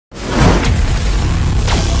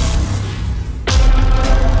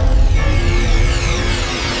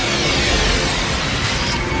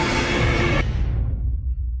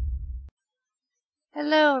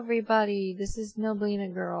Hello everybody, this is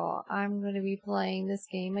Noblina Girl. I'm going to be playing this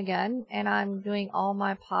game again, and I'm doing all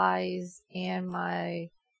my pies and my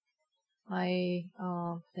thing.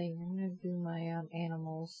 I'm going to do my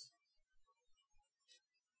animals.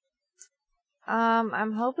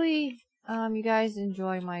 I'm hoping you guys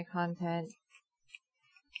enjoy my content.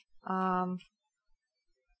 Don't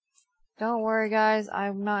worry guys,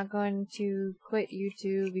 I'm not going to quit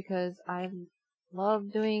YouTube because I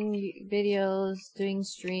love doing videos, doing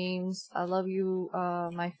streams. I love you,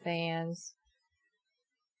 my fans.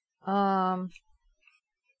 You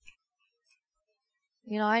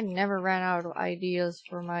know, I never ran out of ideas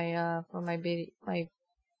for my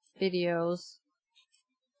videos.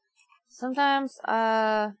 Sometimes,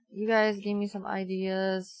 you guys give me some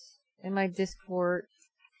ideas in my Discord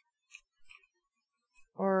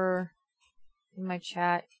or in my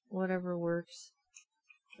chat, whatever works.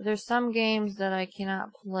 But there's some games that I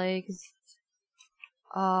cannot play because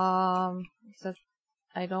I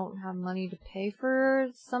don't have money to pay for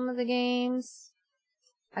some of the games.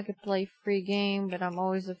 I could play free game, but I'm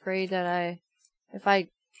always afraid that if I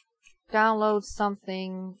download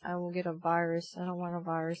something, I will get a virus. I don't want a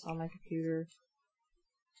virus on my computer.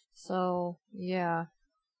 So, yeah.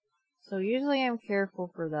 So usually I'm careful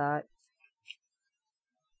for that.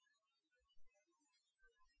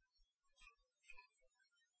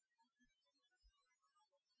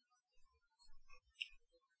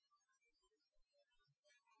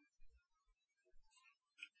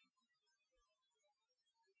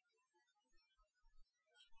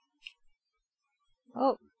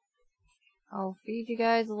 Oh, I'll feed you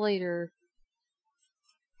guys later.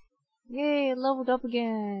 Yay, leveled up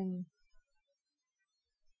again.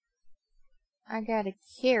 I got a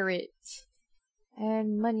carrot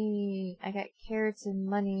and money. I got carrots and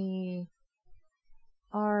money.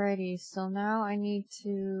 Alrighty, so now I need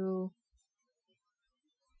to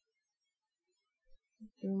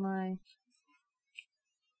do my...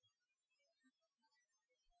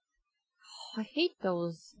 Oh, I hate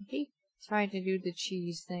those. I hate trying to do the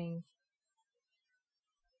cheese thing.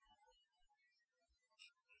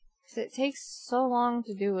 'Cause it takes so long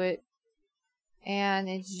to do it. And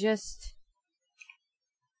it's just...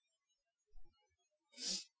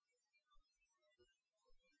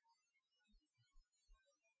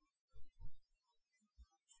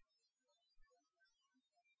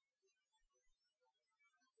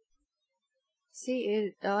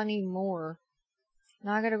 See, I need more.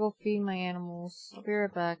 Now I gotta go feed my animals. I'll be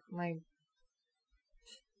right back.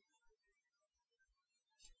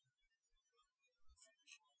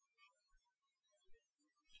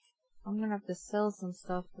 I'm gonna have to sell some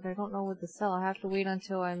stuff, but I don't know what to sell. I have to wait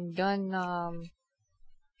until I'm done,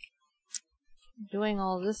 doing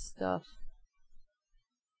all this stuff.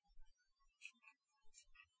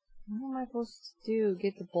 What am I supposed to do?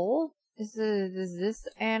 Get the bowl? Is this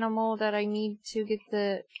animal that I need to get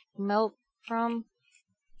the milk from?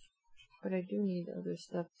 But I do need other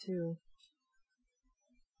stuff too.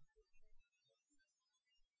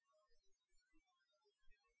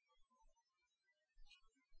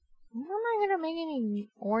 How am I gonna make any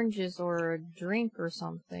oranges or a drink or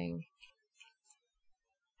something?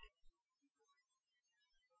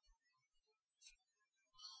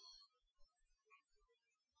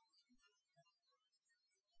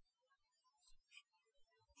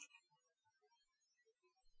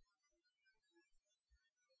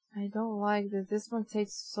 I don't like that this one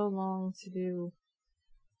takes so long to do.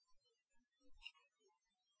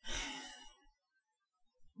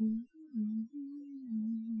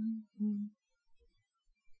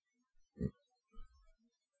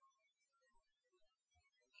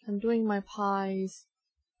 I'm doing my pies.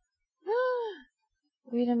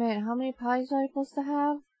 Wait a minute, how many pies are I supposed to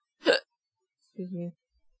have? Excuse me.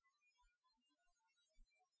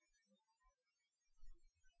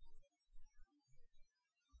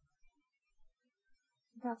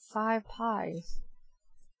 I got 5 pies.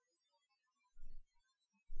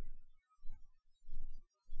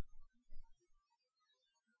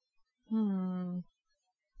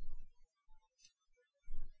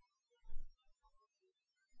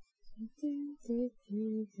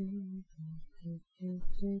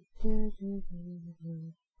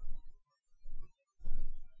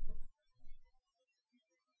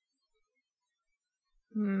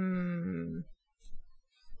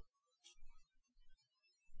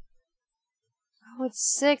 Oh, it's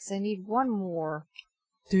 6. I need one more.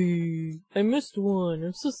 Dude, I missed one.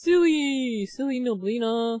 I'm so silly. Silly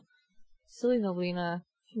Noblina. Silly Noblina.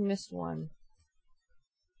 She missed one.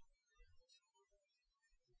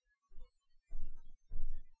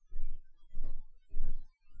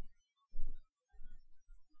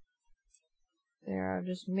 There, I'll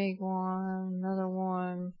just make one, another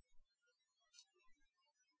one.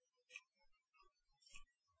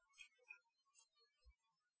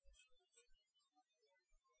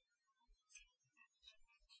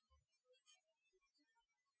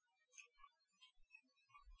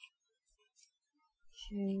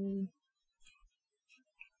 Okay.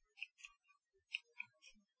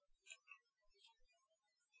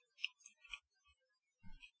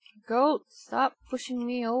 Goat, stop pushing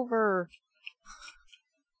me over.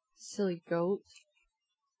 Silly goat.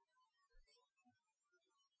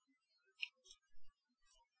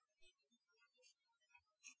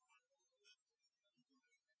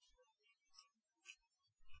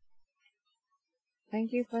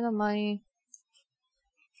 Thank you for the money.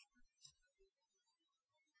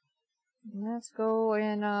 Let's go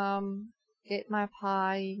and get my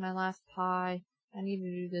pie, my last pie. I need to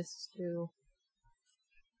do this too.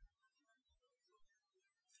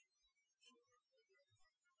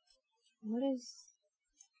 What is...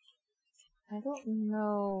 I don't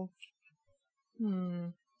know.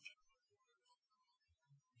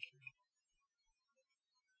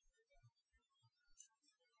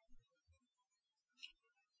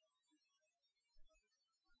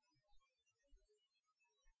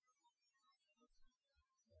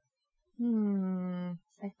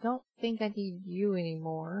 I don't think I need you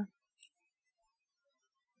anymore.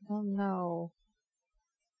 I don't know.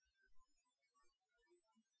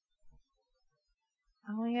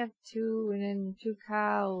 I only have 2 and then 2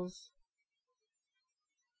 cows.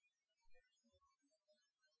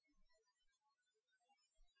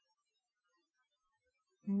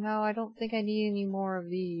 No, I don't think I need any more of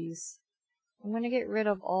these. I'm gonna get rid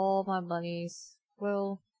of all my bunnies.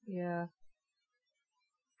 Well, yeah.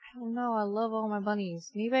 I don't know, I love all my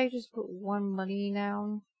bunnies. Maybe I just put 1 bunny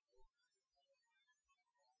down.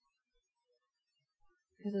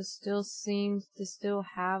 Because it still seems to still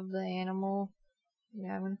have the animal.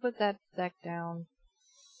 Yeah, I'm gonna put that back down.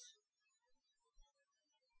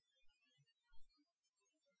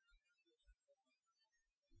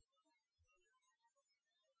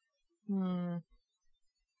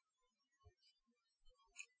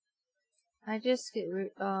 I just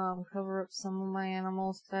cover up some of my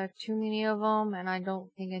animals because I have too many of them and I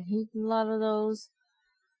don't think I need a lot of those.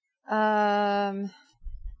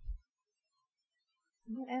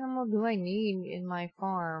 What animal do I need in my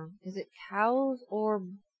farm? Is it cows or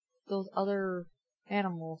those other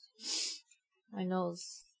animals? My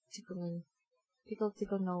nose tickling.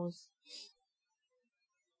 Tickle nose.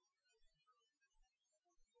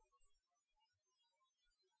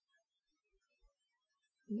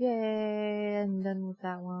 Yay, I'm done with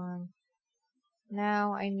that one.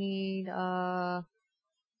 Now I need,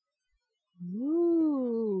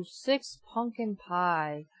 6 pumpkin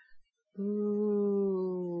pie.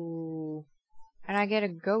 Ooh. And I get a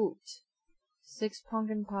goat. 6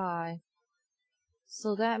 pumpkin pie.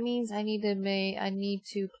 So that means I need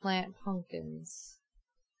to plant pumpkins.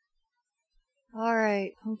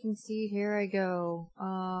 Alright, pumpkin seed, here I go.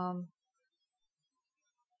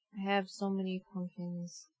 I have so many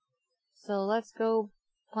pumpkins. So let's go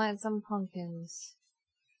plant some pumpkins.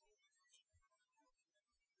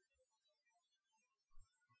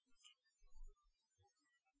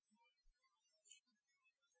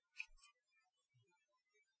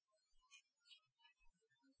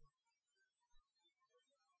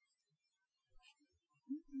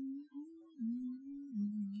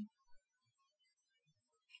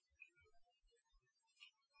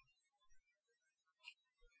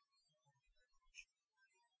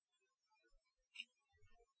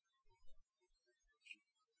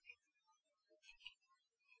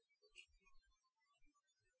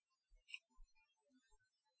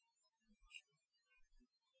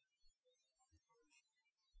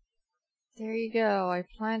 There you go, I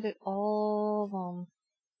planted all of them.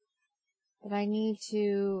 But I need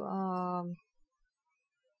to, oh,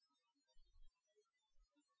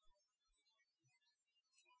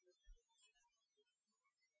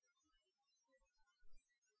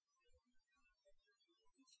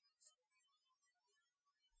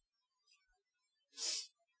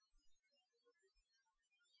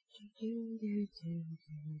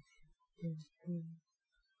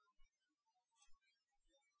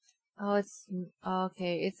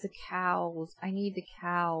 okay, it's the cows. I need the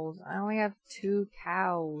cows. I only have 2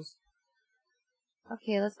 cows.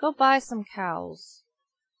 Okay, let's go buy some cows.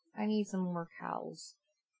 I need some more cows.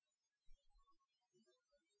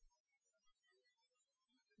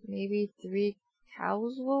 Maybe 3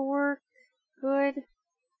 cows will work good.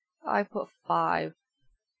 I put 5.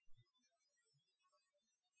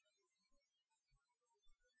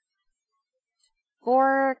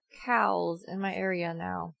 4 cows in my area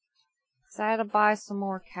now. So I had to buy some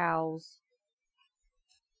more cows.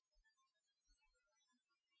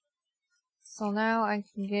 So now I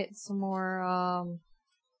can get some more, I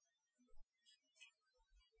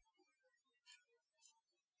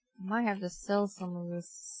might have to sell some of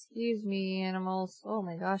this. Excuse me, animals. Oh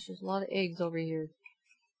my gosh, there's a lot of eggs over here.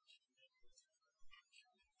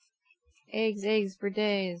 Eggs, eggs for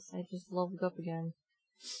days. I just leveled up again.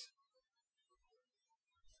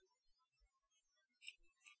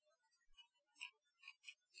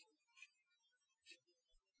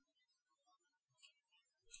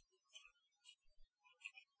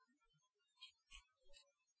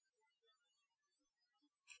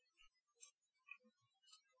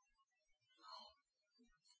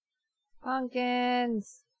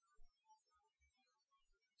 Pumpkins!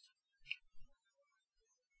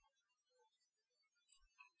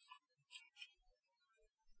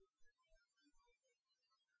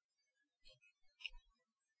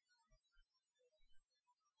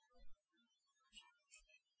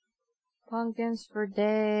 Pumpkins for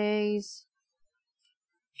days.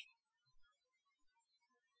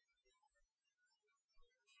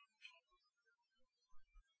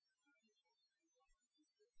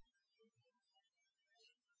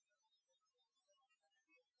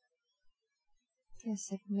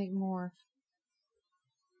 Yes, I can make more.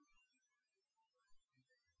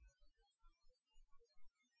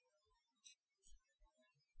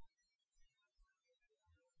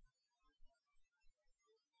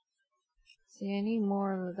 See, I need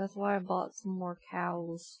more. That's why I bought some more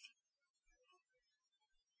cows.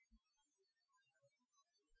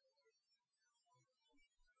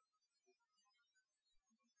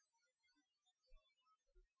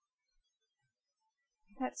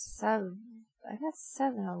 I got 7. I got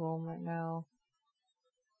 7 of them right now.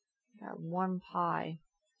 I got 1 pie.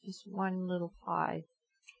 Just 1 little pie.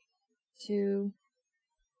 2,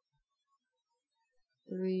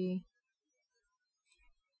 3.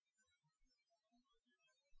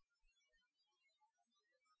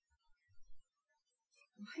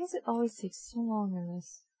 Why does it always take so long in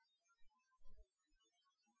this?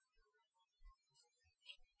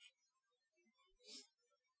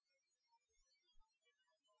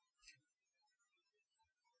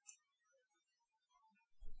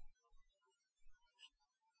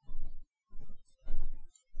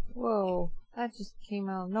 Whoa, that just came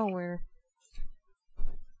out of nowhere.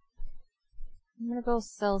 I'm gonna go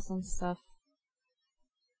sell some stuff.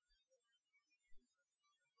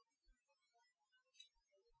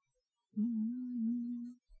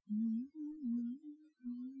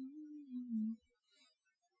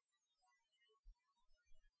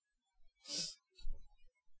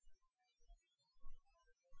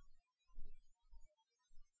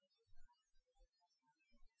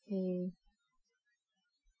 Okay.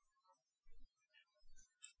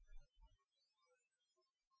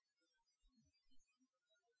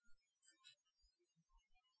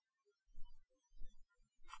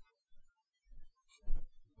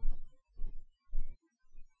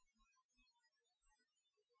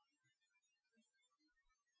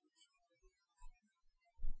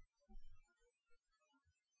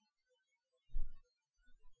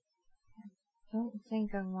 Don't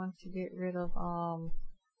think I want to get rid of, I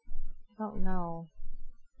don't know.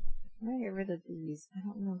 I'm gonna get rid of these. I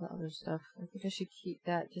don't know the other stuff. I think I should keep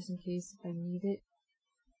that just in case if I need it.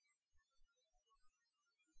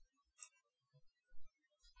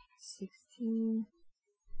 16.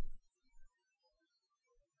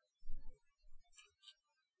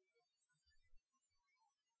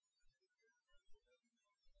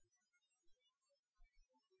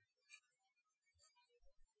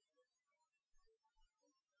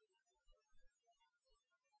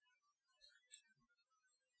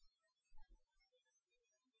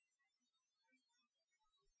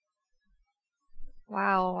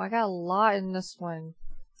 Wow, I got a lot in this one.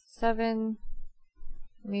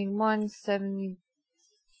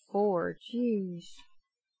 174. Jeez.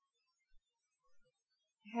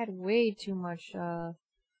 I had way too much,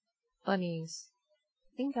 bunnies.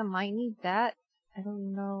 I think I might need that. I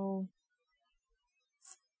don't know.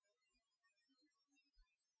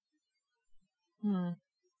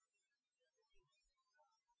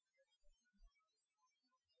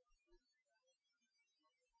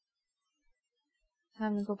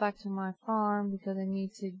 Time to go back to my farm because I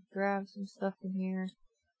need to grab some stuff in here.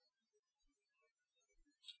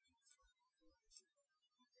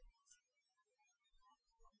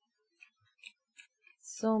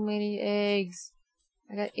 So many eggs.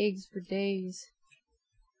 I got eggs for days.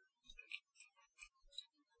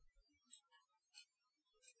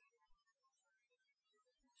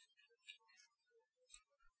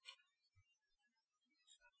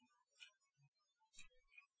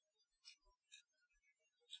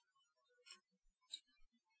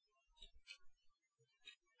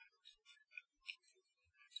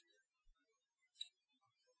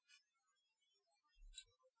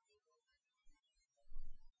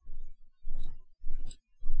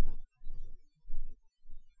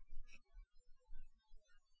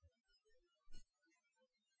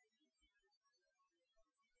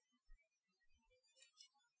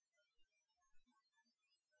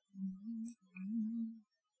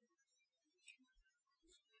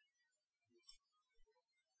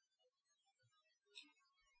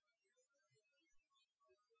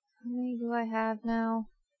 How many do I have now?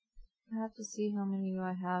 I have to see how many do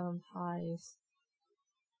I have in pies.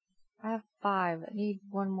 I have 5. I need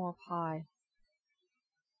one more pie.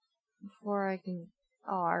 Before I can...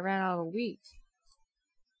 Oh, I ran out of wheat.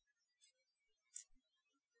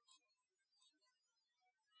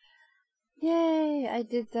 Yay! I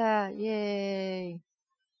did that. Yay!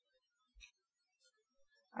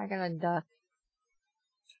 I got a duck.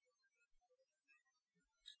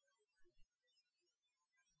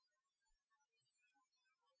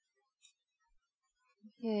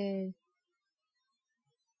 Yay.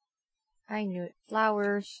 I knew it.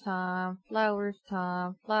 Flowers time. Flowers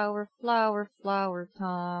time. Flower, flower, flower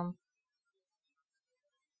time.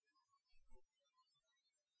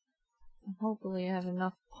 And hopefully I have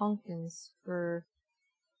enough pumpkins for...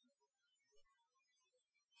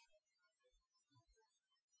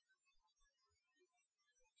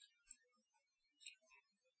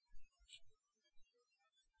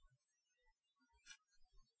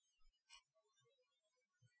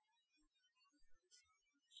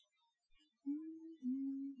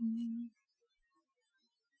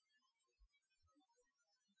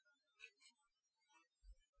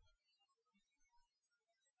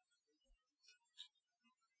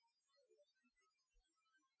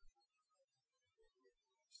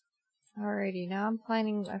 Alrighty, now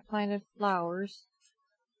I planted flowers.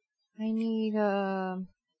 I need, I'm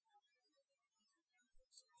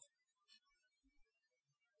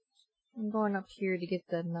going up here to get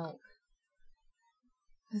the milk.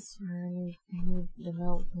 That's where I need the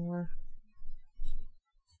milk more.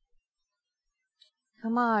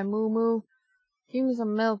 Come on, Moo Moo. Give me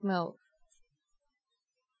some milk.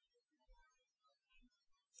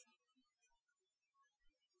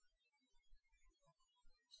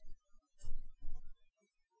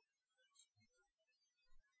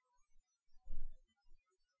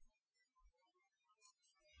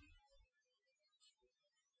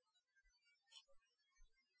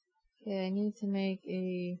 Okay, I need to make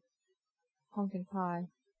a pumpkin pie.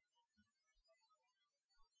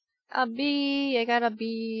 A bee! I got a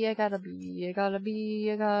bee! I got a bee! I got a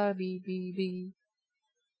bee! I got a bee! Bee!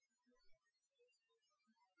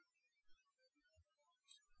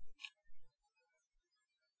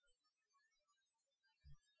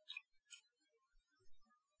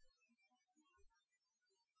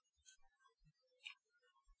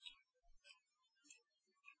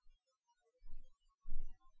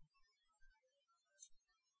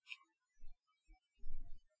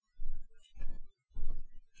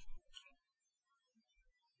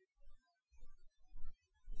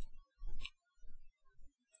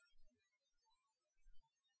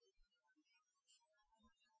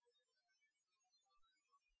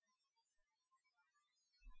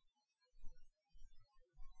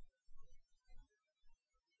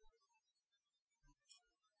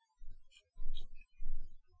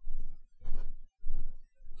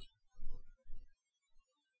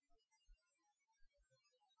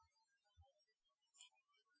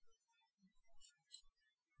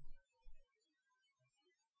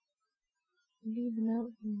 Need the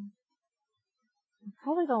milk. I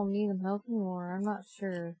probably don't need the milk anymore. I'm not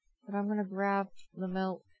sure. But I'm gonna grab the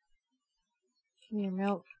milk. Give me your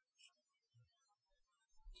milk.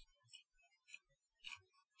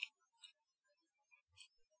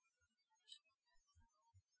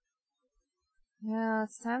 Yeah,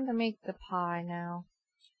 it's time to make the pie now.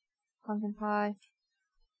 Pumpkin pie.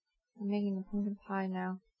 I'm making the pumpkin pie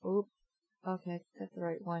now. Oop. Okay, that's the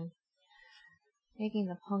right one. Making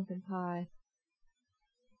the pumpkin pie.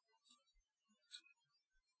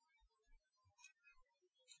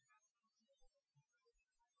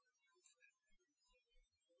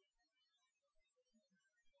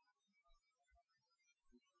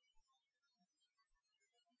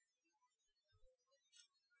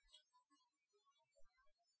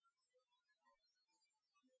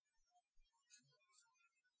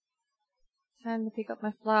 Time to pick up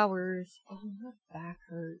my flowers. Oh, my back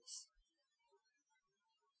hurts.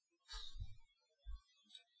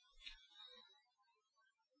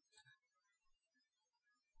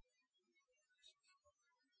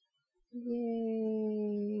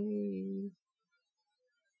 Yay.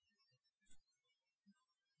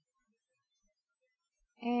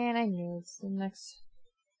 And I knew it's the next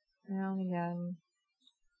round again.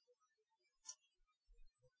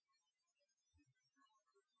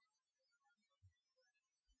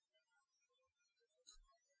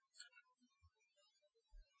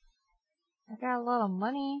 I got a lot of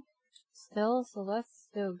money still, so that's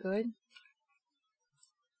still good.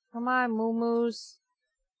 Come on, moo-moos.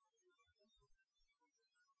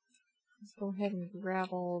 Let's go ahead and grab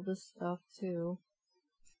all this stuff, too.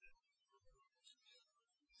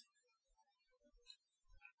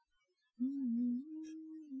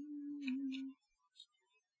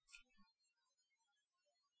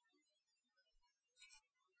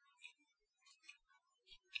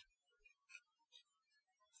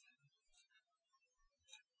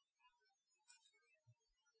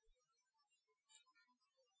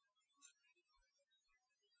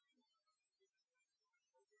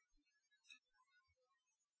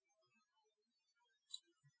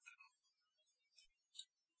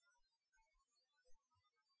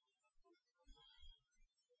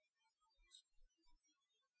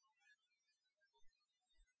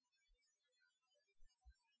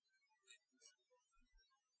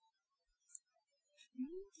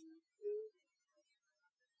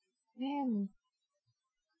 Man,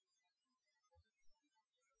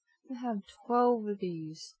 I have 12 of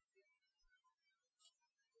these.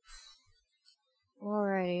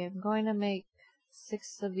 Alrighty, I'm going to make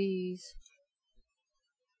 6 of these.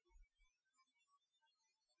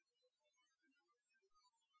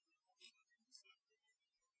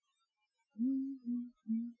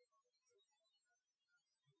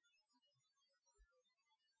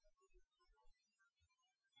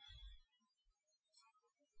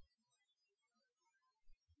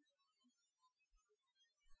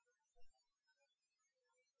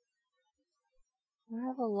 I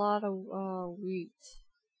have a lot of wheat.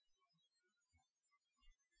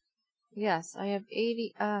 Yes, I have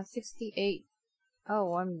 68.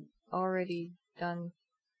 Oh, I'm already done.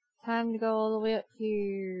 Time to go all the way up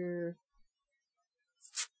here.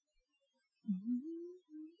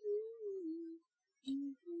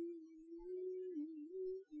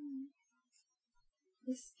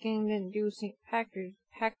 This game didn't do St. Patrick's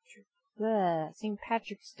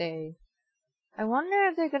Day. I wonder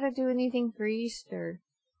if they're gonna do anything for Easter.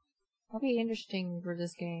 That'll be interesting for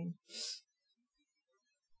this game.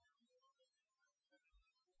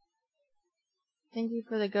 Thank you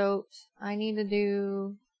for the goat. I need to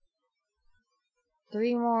do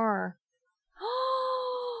 3 more.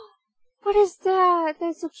 What is that?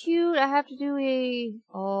 That's so cute. I have to do a...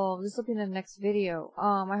 Oh, this will be in the next video.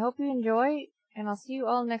 I hope you enjoy, and I'll see you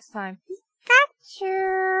all next time. Pikachu!